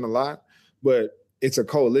coalition a lot, but it's a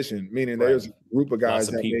coalition, meaning there's a group of guys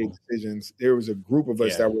that made decisions. There was a group of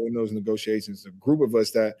us that were in those negotiations, a group of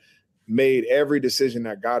us that made every decision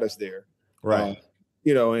that got us there. Right.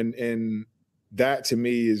 And that to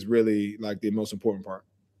me is really like the most important part.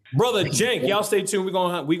 Brother Cenk, y'all stay tuned. We're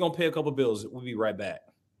gonna pay a couple bills. We'll be right back.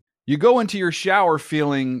 You go into your shower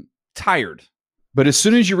feeling tired, but as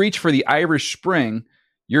soon as you reach for the Irish Spring,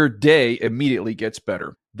 your day immediately gets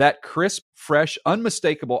better. That crisp, fresh,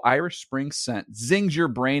 unmistakable Irish Spring scent zings your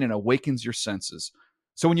brain and awakens your senses.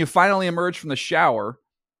 So when you finally emerge from the shower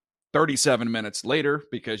 37 minutes later,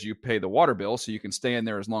 because you pay the water bill so you can stay in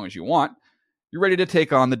there as long as you want, you're ready to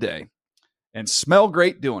take on the day and smell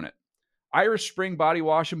great doing it. Irish Spring Body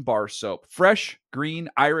Wash and Bar Soap. Fresh, green,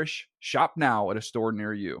 Irish. Shop now at a store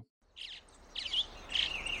near you.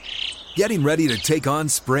 Getting ready to take on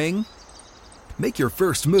spring? Make your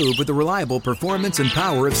first move with the reliable performance and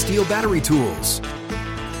power of Steel battery tools.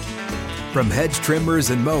 From hedge trimmers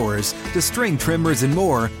and mowers to string trimmers and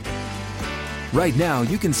more, right now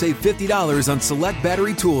you can save $50 on select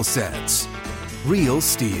battery tool sets. Real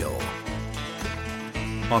Steel.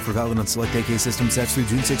 Offer valid on select AK system sets through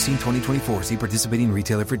June 16, 2024. See participating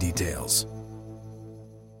retailer for details.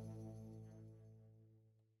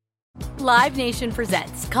 Live Nation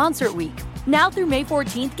presents Concert Week. Now through May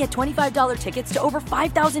 14th, get $25 tickets to over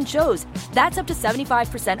 5,000 shows. That's up to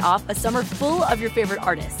 75% off a summer full of your favorite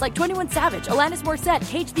artists like 21 Savage, Alanis Morissette,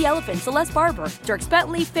 Cage the Elephant, Celeste Barber, Dierks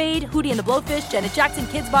Bentley, Fade, Hootie and the Blowfish, Janet Jackson,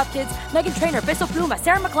 Kidz Bop Kids, Meghan Trainor, Bissell Pluma,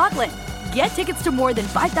 Sarah McLachlan. Get tickets to more than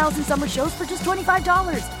 5,000 summer shows for just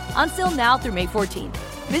 $25. Until now through May 14th.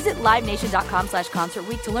 Visit LiveNation.com/Concert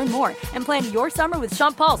Week to learn more and plan your summer with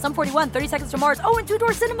Sean Paul, Sum 41, 30 Seconds to Mars, and Two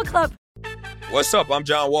Door Cinema Club. What's up? I'm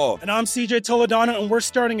John Wall. And I'm CJ Toledano, and we're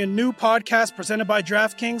starting a new podcast presented by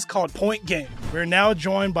DraftKings called Point Game. We're now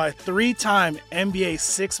joined by 3-time NBA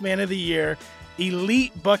Sixth Man of the Year,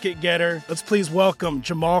 elite bucket getter. Let's please welcome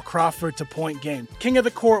Jamal Crawford to Point Game. King of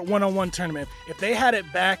the Court one-on-one tournament. If they had it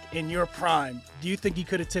back in your prime, do you think you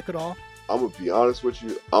could have took it all? I'm going to be honest with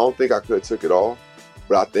you. I don't think I could have took it all,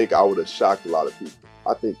 but I think I would have shocked a lot of people.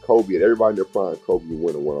 I think Kobe and everybody in their prime, Kobe would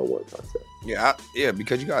win a one-on-one contest. Yeah,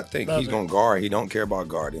 because you got to think he's going to guard. He don't care about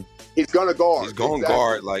guarding. He's going to guard. He's going to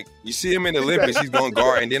guard. Like, you see him in the Olympics, he's going to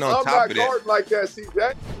guard. And then on top of that. I'm not guarding like that,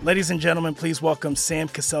 CJ. Ladies and gentlemen, please welcome Sam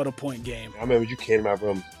Cassell to Point Game. I remember you came out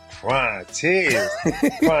from crying, tears,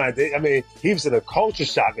 crying. I mean, he was in a culture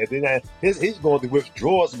shock. And then he's going through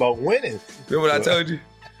withdrawals about winning. Remember what I told you?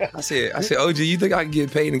 I said, OG, you think I can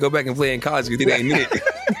get paid and go back and play in college because it ain't it?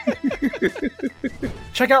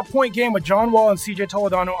 Check out Point Game with John Wall and CJ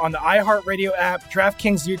Toledano on the iHeartRadio app,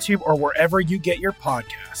 DraftKings YouTube, or wherever you get your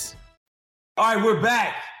podcasts. All right, we're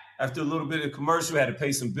back. After a little bit of commercial, had to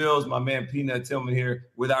pay some bills. My man Peanut Tillman here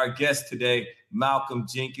with our guest today, Malcolm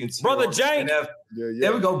Jenkins. Brother Jank.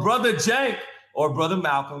 There we go. Brother Jank or Brother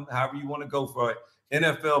Malcolm, however you want to go for it.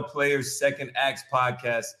 NFL Players Second Acts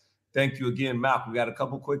podcast. Thank you again, Malcolm. We got a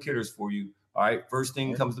couple quick hitters for you. All right, first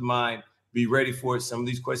thing comes to mind. Be ready for it. Some of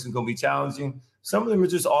these questions are going to be challenging. Some of them are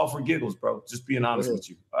just all for giggles, bro. Just being honest with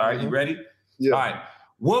you. All right, you ready? Yeah. All right.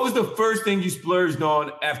 What was the first thing you splurged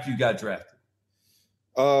on after you got drafted?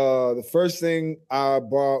 The first thing I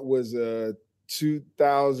bought was a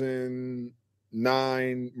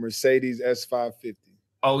 2009 Mercedes S550.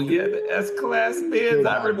 Oh, yeah, the S-Class Benz.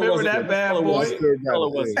 I remember that bad boy. What color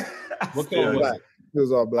was it? It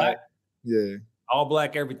was all black. Yeah. All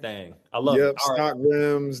black everything. I love it. Yep, stock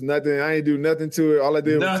rims, nothing. I ain't do nothing to it. All I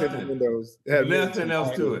did was tint the windows. It had nothing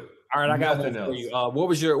else to it. All right, I got one for you. What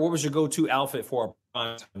was your go-to outfit for a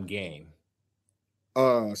prime game?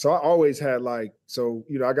 So I always had I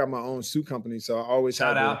got my own suit company, so I always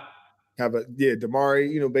have a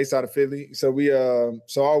Damari, based out of Philly. So we so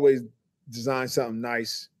I always design something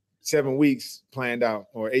nice. 7 weeks planned out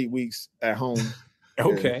or 8 weeks at home.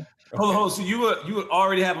 Okay. Yeah. Hold on. So you would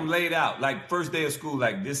already have them laid out, like first day of school,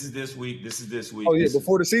 like this is this week, this is this week. Oh yeah,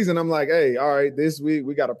 before the season, I'm like, hey, all right, this week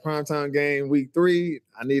we got a primetime game, week 3.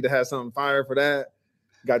 I need to have something fire for that.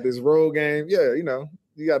 Got this road game. Yeah, you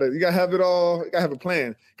gotta have it all. You gotta have a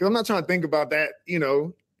plan. Because I'm not trying to think about that,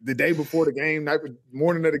 the day before the game,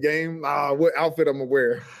 morning of the game. What outfit I'm gonna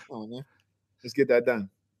wear? Oh man, let's get that done.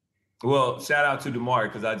 Well, shout out to Damari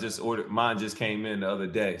because I just ordered mine. Just came in the other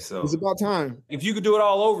day, so it's about time. If you could do it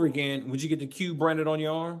all over again, would you get the Q branded on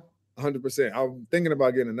your arm? 100%. I'm thinking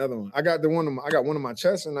about getting another one. I got one on my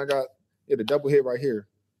chest, and I got the double hit right here.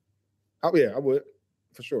 Oh yeah, I would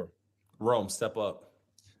for sure. Rome, step up.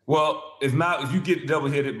 Well, if you get double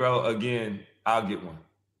hitted, bro, again, I'll get one.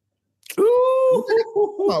 Ooh,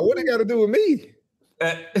 what it got to do with me?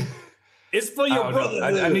 It's for your brother.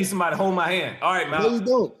 I need somebody to hold my hand. All right, Mal. No, you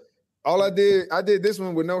don't. All I did this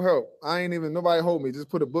one with no help. Nobody hold me. Just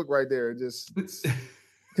put a book right there. Just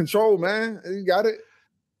control, man. You got it.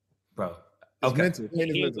 Bro. It's mental.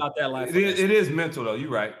 About that life. It is mental, though. You're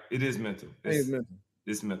right. It is mental. It's mental.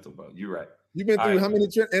 It's mental, bro. You're right. You've been through how many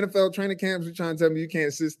NFL training camps? You trying to tell me you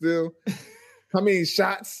can't sit still? How many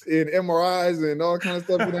shots and MRIs and all kind of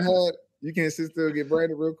stuff you done had? You can't sit still and get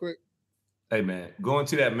branded real quick? Hey, man. Going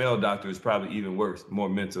to that male doctor is probably even worse, more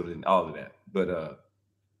mental than all of that. But,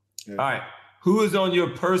 yeah. All right. Who is on your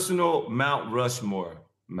personal Mount Rushmore,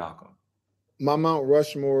 Malcolm? My Mount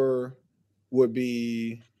Rushmore would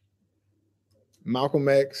be Malcolm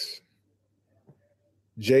X,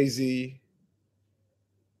 Jay-Z,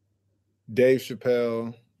 Dave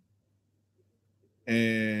Chappelle,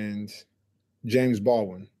 and James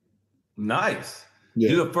Baldwin. Nice.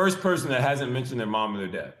 Yeah. You're the first person that hasn't mentioned their mom or their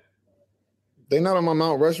dad. They're not on my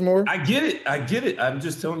Mount Rushmore. I get it. I'm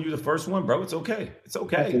just telling you the first one, bro. It's okay.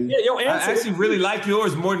 Yeah, your answer. I actually really like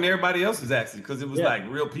yours more than everybody else's, actually, because it was like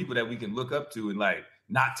real people that we can look up to and like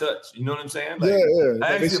not touch. You know what I'm saying? Like, yeah.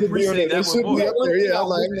 I actually appreciate that one more. Yeah, I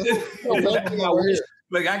like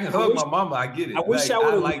like I can hug my mama. I get it. I wish I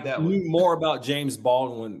would have knew more about James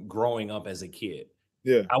Baldwin growing up as a kid.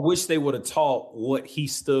 Yeah. I wish they would have taught what he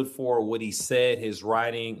stood for, what he said, his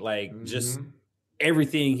writing, just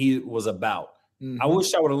everything he was about. I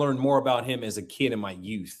wish I would have learned more about him as a kid in my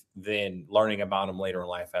youth than learning about him later in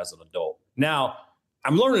life as an adult. Now,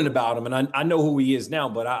 I'm learning about him, and I know who he is now,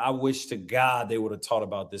 but I wish to God they would have taught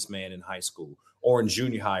about this man in high school or in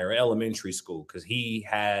junior high or elementary school, because he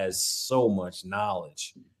has so much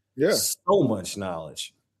knowledge. Yeah. So much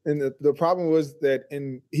knowledge. And the problem was that,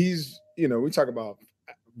 he's, we talk about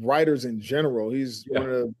writers in general. He's one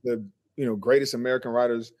of the greatest American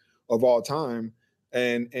writers of all time.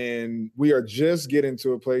 And we are just getting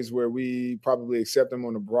to a place where we probably accept him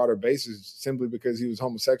on a broader basis simply because he was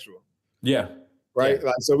homosexual. Yeah. Right. Yeah.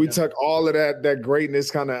 Like, so we took all of that greatness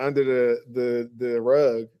kind of under the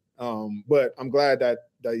rug. But I'm glad that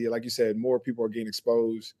like you said, more people are getting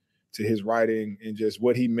exposed to his writing and just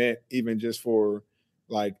what he meant, even just for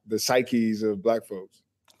like the psyches of Black folks.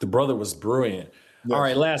 The brother was brilliant. Yes. All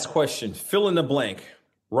right. Last question. Fill in the blank.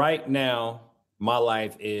 Right now, my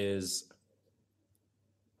life is.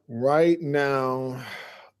 Right now,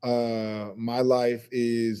 my life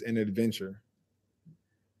is an adventure.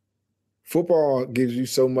 Football gives you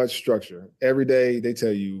so much structure. Every day they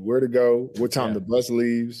tell you where to go, what time the bus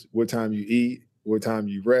leaves, what time you eat, what time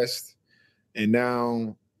you rest. And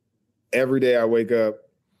now every day I wake up,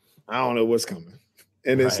 I don't know what's coming.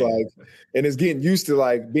 And it's like, and it's getting used to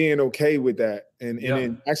like being okay with that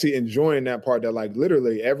and actually enjoying that part that like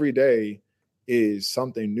literally every day is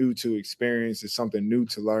something new to experience, is something new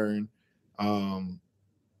to learn,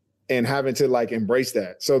 and having to like embrace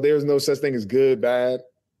that. So there's no such thing as good, bad.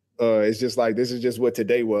 It's just like, this is just what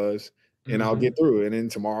today was, and I'll get through it. And then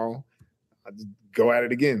tomorrow I just go at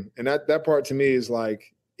it again. And that part to me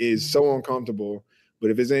is so uncomfortable.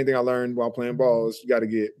 But if there's anything I learned while playing ball, is you got to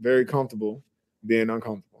get very comfortable being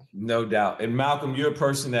uncomfortable. No doubt. And Malcolm, you're a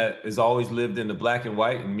person that has always lived in the black and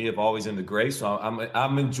white, and me have always in the gray. So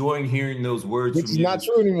I'm enjoying hearing those words. Which is not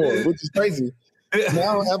true anymore, which is crazy.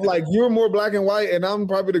 Now I'm like, you're more black and white, and I'm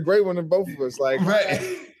probably the gray one of both of us. Like,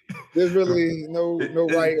 there's really no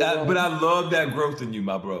right. But I love that growth in you,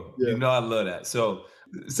 my bro. Yeah. I love that. So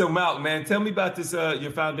Malcolm, man, tell me about this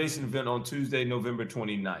your foundation event on Tuesday, November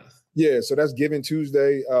 29th. Yeah, so that's Giving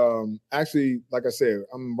Tuesday. Actually, like I said,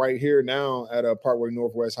 I'm right here now at Parkway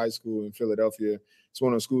Northwest High School in Philadelphia. It's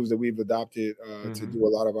one of the schools that we've adopted to do a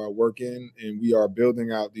lot of our work in, and we are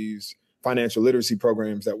building out these financial literacy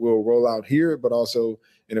programs that we'll roll out here, but also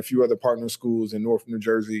in a few other partner schools in North New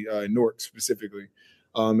Jersey, Newark specifically.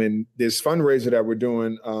 And this fundraiser that we're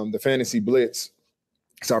doing, the Fantasy Blitz,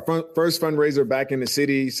 it's our first fundraiser back in the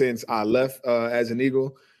city since I left as an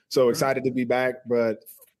Eagle. So excited to be back, but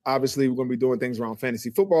obviously, we're going to be doing things around fantasy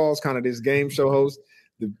football. It's kind of this game show host.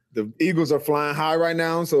 The Eagles are flying high right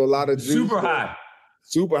now, so a lot of super high.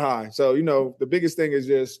 So, the biggest thing is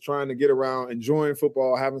just trying to get around, enjoying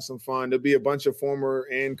football, having some fun. There'll be a bunch of former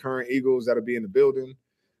and current Eagles that'll be in the building.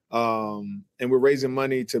 And we're raising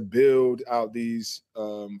money to build out these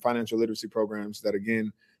financial literacy programs that,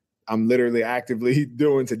 again, I'm literally actively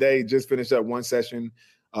doing today. Just finished up one session,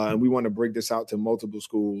 and we want to break this out to multiple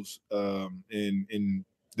schools. And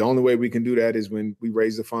the only way we can do that is when we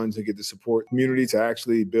raise the funds and get the support community to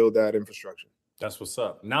actually build that infrastructure. That's what's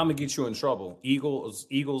up. Now I'm gonna get you in trouble. Eagles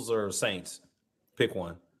or Saints? Pick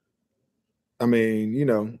one. I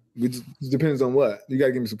mean, it depends on what. You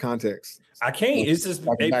gotta give me some context. I can't. It's just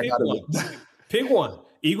pick one. Pick one.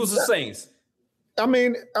 Eagles or Saints? I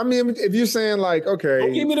mean, if you're saying like, okay,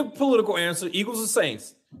 don't give me the political answer. Eagles or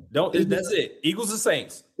Saints? That's it. Eagles or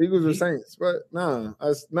Saints? Eagles or Saints? But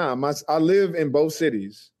I live in both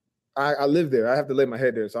cities. I live there. I have to lay my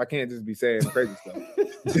head there, so I can't just be saying crazy stuff.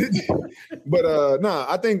 But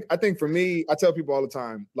I think for me, I tell people all the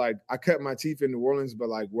time, like I cut my teeth in New Orleans, but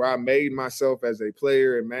like where I made myself as a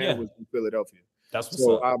player and man was in Philadelphia. That's what's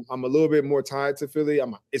up. I'm a little bit more tied to Philly.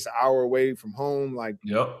 It's an hour away from home. Like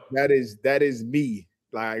that is me.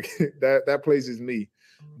 Like that place is me.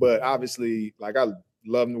 But obviously, like I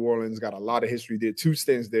love New Orleans. Got a lot of history. Did 2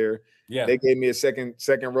 stints there. Yeah, they gave me a second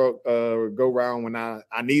go round when I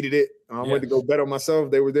needed it. I went to go bet on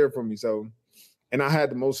myself. They were there for me. So, and I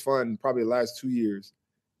had the most fun probably the last 2 years.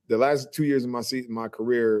 The last 2 years of my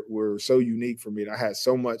career were so unique for me. I had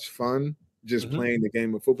so much fun just playing the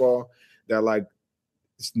game of football that like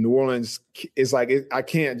New Orleans is like I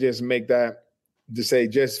can't just make that to say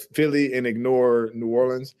just Philly and ignore New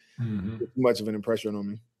Orleans. It's too much of an impression on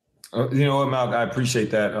me. You know what, Malcolm? I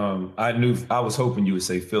appreciate that. I was hoping you would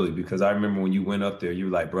say Philly because I remember when you went up there, you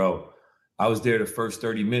were like, bro, I was there the first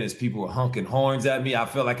 30 minutes. People were honking horns at me. I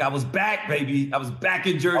felt like I was back, baby. I was back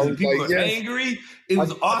in Jersey. People were angry. It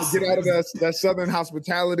was awesome. Get out of that Southern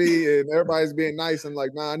hospitality and everybody's being nice. I'm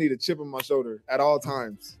like, nah, I need a chip on my shoulder at all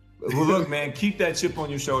times. Well, look, man, keep that chip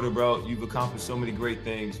on your shoulder, bro. You've accomplished so many great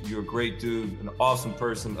things. You're a great dude, an awesome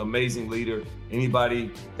person, amazing leader.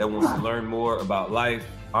 Anybody that wants to learn more about life,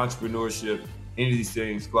 entrepreneurship, any of these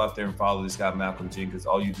things, go out there and follow this guy, Malcolm Jenkins.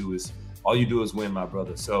 All you do is all you do is win, my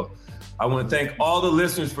brother. So I want to thank all the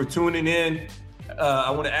listeners for tuning in.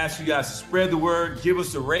 I want to ask you guys to spread the word, give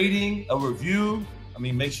us a rating, a review. I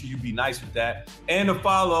mean, make sure you be nice with that. And a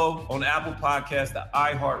follow on Apple Podcasts, the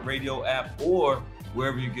iHeartRadio app, or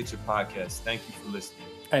wherever you get your podcasts. Thank you for listening.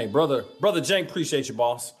 Hey, brother Cenk, appreciate you,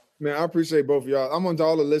 boss. Man, I appreciate both of y'all. I want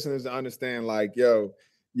all the listeners to understand, like, yo,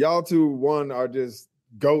 y'all two, one, are just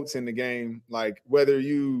GOATs in the game. Like, whether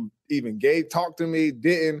you even talked to me,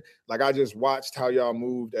 didn't, like, I just watched how y'all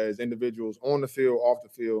moved as individuals on the field, off the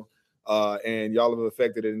field, and y'all have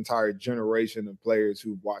affected an entire generation of players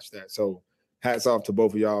who watched that. So hats off to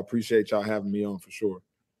both of y'all. Appreciate y'all having me on for sure.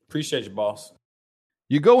 Appreciate you, boss.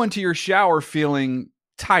 You go into your shower feeling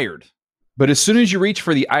tired, but as soon as you reach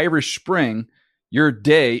for the Irish Spring, your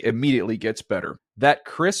day immediately gets better. That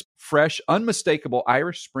crisp, fresh, unmistakable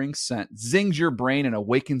Irish Spring scent zings your brain and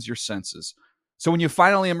awakens your senses. So when you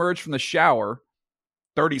finally emerge from the shower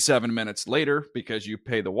 37 minutes later, because you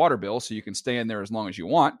pay the water bill so you can stay in there as long as you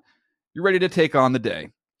want, you're ready to take on the day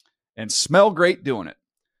and smell great doing it.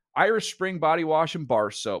 Irish Spring Body Wash and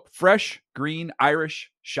Bar Soap. Fresh, green,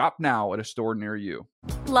 Irish. Shop now at a store near you.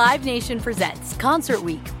 Live Nation presents Concert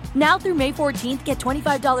Week. Now through May 14th, get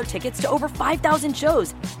 $25 tickets to over 5,000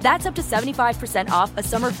 shows. That's up to 75% off a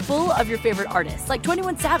summer full of your favorite artists like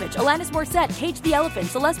 21 Savage, Alanis Morissette, Cage the Elephant,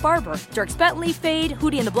 Celeste Barber, Dierks Bentley, Fade,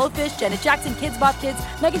 Hootie and the Blowfish, Janet Jackson, Kids Bop Kids,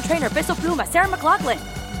 Meghan Trainor, Bissell Pluma, Sarah McLachlan.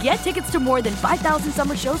 Get tickets to more than 5,000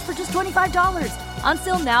 summer shows for just $25.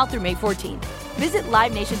 Until now through May 14th. Visit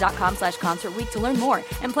LiveNation.com/Concert Week to learn more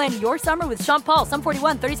and plan your summer with Sean Paul, Sum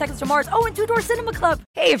 41, 30 Seconds to Mars, and Two Door Cinema Club.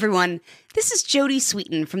 Hey everyone, this is Jody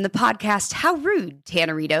Sweeten from the podcast How Rude,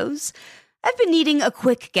 Tanneritos. I've been needing a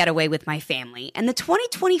quick getaway with my family, and the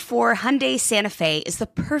 2024 Hyundai Santa Fe is the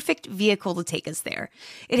perfect vehicle to take us there.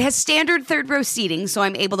 It has standard third-row seating, so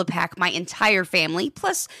I'm able to pack my entire family,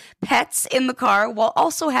 plus pets, in the car, while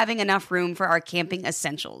also having enough room for our camping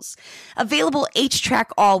essentials. Available H-Track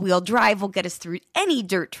all-wheel drive will get us through any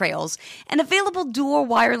dirt trails, and available dual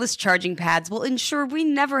wireless charging pads will ensure we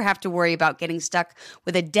never have to worry about getting stuck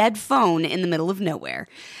with a dead phone in the middle of nowhere.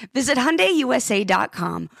 Visit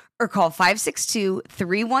HyundaiUSA.com or call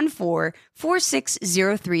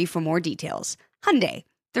 562-314-4603 for more details. Hyundai,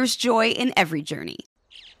 there's joy in every journey.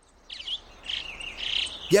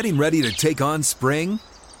 Getting ready to take on spring?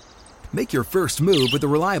 Make your first move with the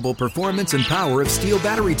reliable performance and power of Steel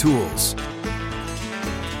battery tools.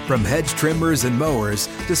 From hedge trimmers and mowers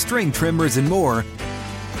to string trimmers and more,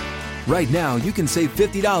 right now you can save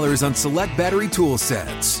 $50 on select battery tool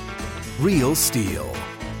sets. Real Steel.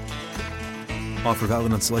 Offer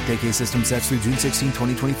valid on select AK system sets through June 16,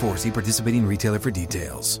 2024. See participating retailer for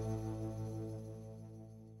details.